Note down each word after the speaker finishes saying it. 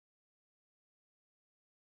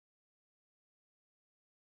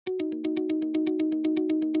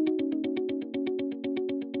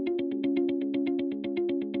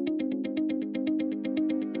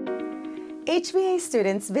HVA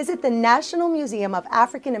students visit the National Museum of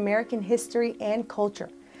African American History and Culture.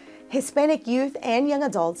 Hispanic youth and young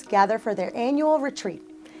adults gather for their annual retreat.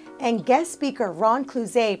 And guest speaker Ron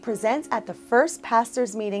Clouzet presents at the first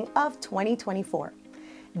pastors' meeting of 2024.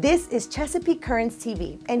 This is Chesapeake Currents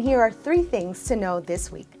TV, and here are 3 things to know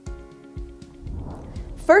this week.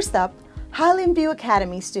 First up, Highland View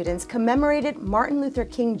Academy students commemorated Martin Luther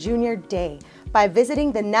King Jr. Day by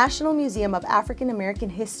visiting the National Museum of African American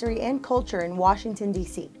History and Culture in Washington,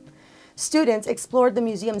 D.C. Students explored the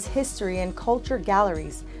museum's history and culture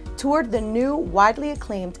galleries, toured the new, widely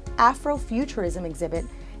acclaimed Afrofuturism exhibit,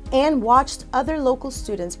 and watched other local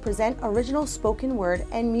students present original spoken word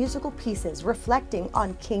and musical pieces reflecting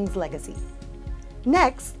on King's legacy.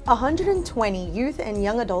 Next, 120 youth and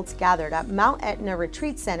young adults gathered at Mount Etna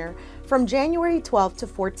Retreat Center from January 12 to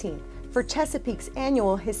 14 for Chesapeake's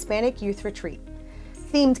annual Hispanic Youth Retreat.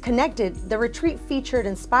 Themed Connected, the retreat featured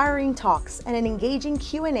inspiring talks and an engaging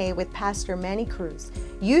Q&A with Pastor Manny Cruz,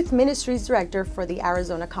 Youth Ministries Director for the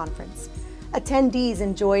Arizona Conference. Attendees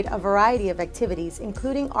enjoyed a variety of activities,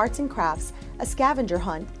 including arts and crafts, a scavenger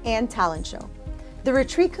hunt, and talent show. The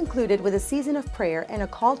retreat concluded with a season of prayer and a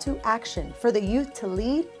call to action for the youth to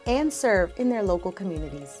lead and serve in their local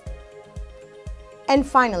communities. And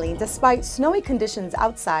finally, despite snowy conditions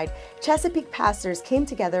outside, Chesapeake pastors came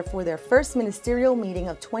together for their first ministerial meeting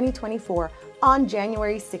of 2024 on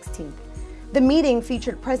January 16th. The meeting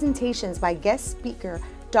featured presentations by guest speaker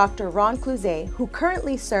Dr. Ron Clouzet, who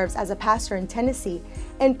currently serves as a pastor in Tennessee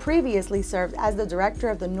and previously served as the director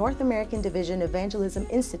of the North American Division Evangelism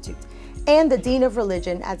Institute and the Dean of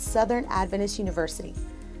Religion at Southern Adventist University.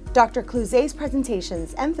 Dr. Clouzet's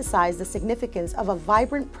presentations emphasized the significance of a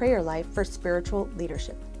vibrant prayer life for spiritual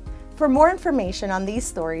leadership. For more information on these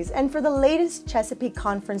stories and for the latest Chesapeake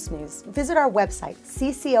Conference news, visit our website,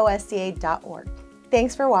 ccosda.org.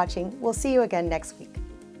 Thanks for watching. We'll see you again next week.